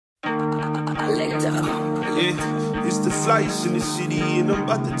Yeah, it's Dtheflyest in the city, and I'm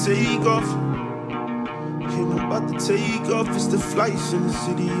about to take off. And I'm about to take off. It's Dtheflyest in the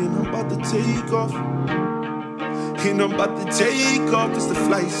city, and I'm about to take off. And I'm about to take off. It's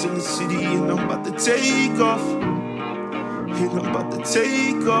Dtheflyest in the city, and I'm about to take off. And I'm about to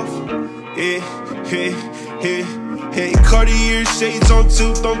take off. Hey, Cartier shades on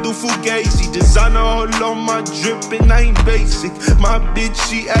tilt, don't do Fugazi. Designer all on my drip and I ain't basic. My bitch,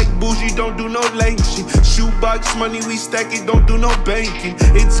 she act boujee, don't do no lame shit. Shoebox money, we stack it, don't do no banking.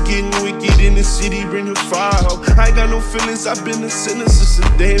 It's getting wicked in the city, bring the fire out. I ain't got no feelings, I've been a sinner since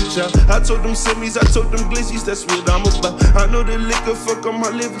a damn child. I told them semis, I told them glizzys, that's what I'm about. I know the liquor fuck on my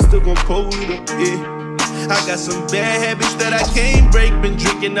liver, still gon' pull it up, yeah. I got some bad habits that I can't break. Been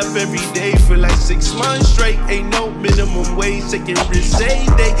drinking up every day for like 6 months straight. Ain't no minimum wage, taking risks every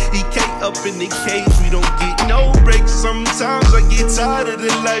day. EK up in the cage, we don't get no breaks. Sometimes I get tired of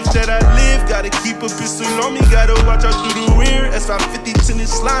the life that I live. Gotta keep a pistol on me, gotta watch out through the rear. S550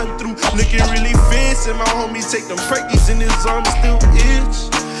 tennis sliding through, looking really fierce. And my homie take them perkies and his arm still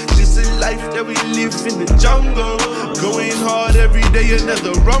itch. This is life that we live in the jungle. Going hard every day,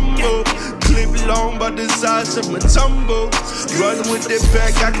 another rumble. Clip long by the size of my tumble. Run with that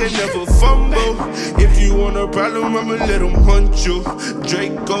back, I can never fumble. If you want a problem, I'ma let them hunt you.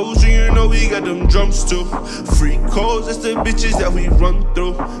 Drake goes, and you know we got them drums too. Free calls, that's the bitches that we run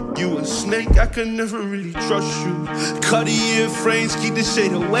through. You a snake, I can never really trust you. Cartier frames, keep the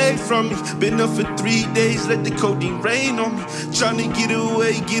shade away from me. Been up for 3 days, let the codeine rain on me. Tryna get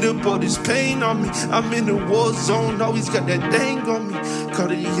away, get up all this pain on me. I'm in the war zone, always got that thing on me.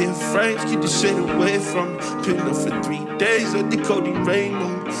 Cartier frames, keep the shade away from me. Been up for 3 days, let the codeine rain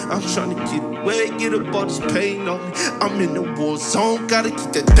on me. I'm tryna get away, get up all this pain on me. I'm in the war zone, gotta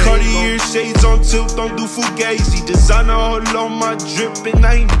keep that thing Cartier on. Shades on tilt, don't do Fugazi. Designer all on my drip and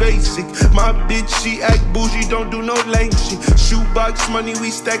I ain't basic. My bitch, she act boujee, don't do no lame shit. Shoebox money, we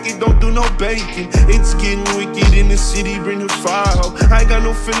stack it, don't do no banking. It's getting wicked in the city, bring the fire out. I ain't got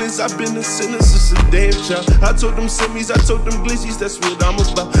no feelings, I've been a sinner since a damn child. I told them semis, I told them glizzys, that's what I'm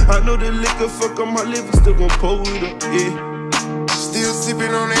about. I know the liquor fuck on my liver, still gon' pull it up, yeah. Still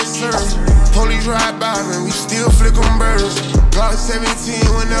sipping on that syrup. Police ride by, man, we still flick them birds. Glock 17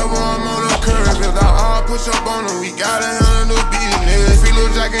 whenever I'm on the curb. If I all push up on them, we gotta handle the business. Free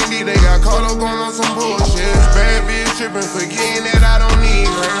Lil Jack and D, they got caught up on some bullshit. Bad bitch tripping, forgetting that I don't need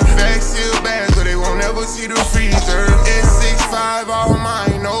her. Back seal bags, but they won't ever see the freezer. S65 all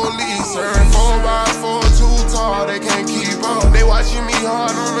mine, no leaser. 4x4 too tall, they can't keep up. They watching me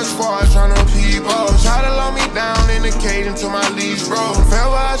hard on the squad, tryna peep up. Try to lock me down in the cage until my leash broke. If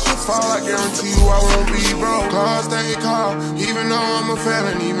ever I should fall, I guarantee you I won't be broke. Claws stay calm, even though I'm a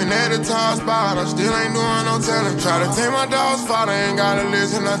felon. Even at the top spot, I still ain't doing no telling. Try to take my dog's father, ain't gotta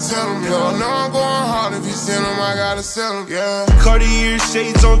listen, I tell him. Yo, I know I'm going hard, if you send him, I gotta sell him, yeah. Cartier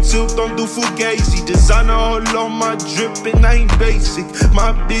shades on tilt, don't do Fugazi. Designer all on my drip and I ain't basic.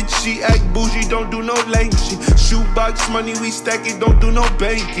 My bitch, she act boujee, don't do no lame shit. Shoebox money, we stack it, don't do no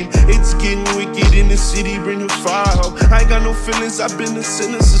banking. It's getting wicked in the city, bring the fire out. I ain't got no feelings, I've been a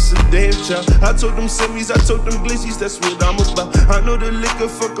sinner since a damn child. I told them semis, I told them glizzys, that's what I'm about. I know the liquor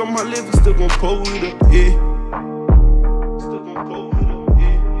fuck on my liver, still gon' pull it up, yeah.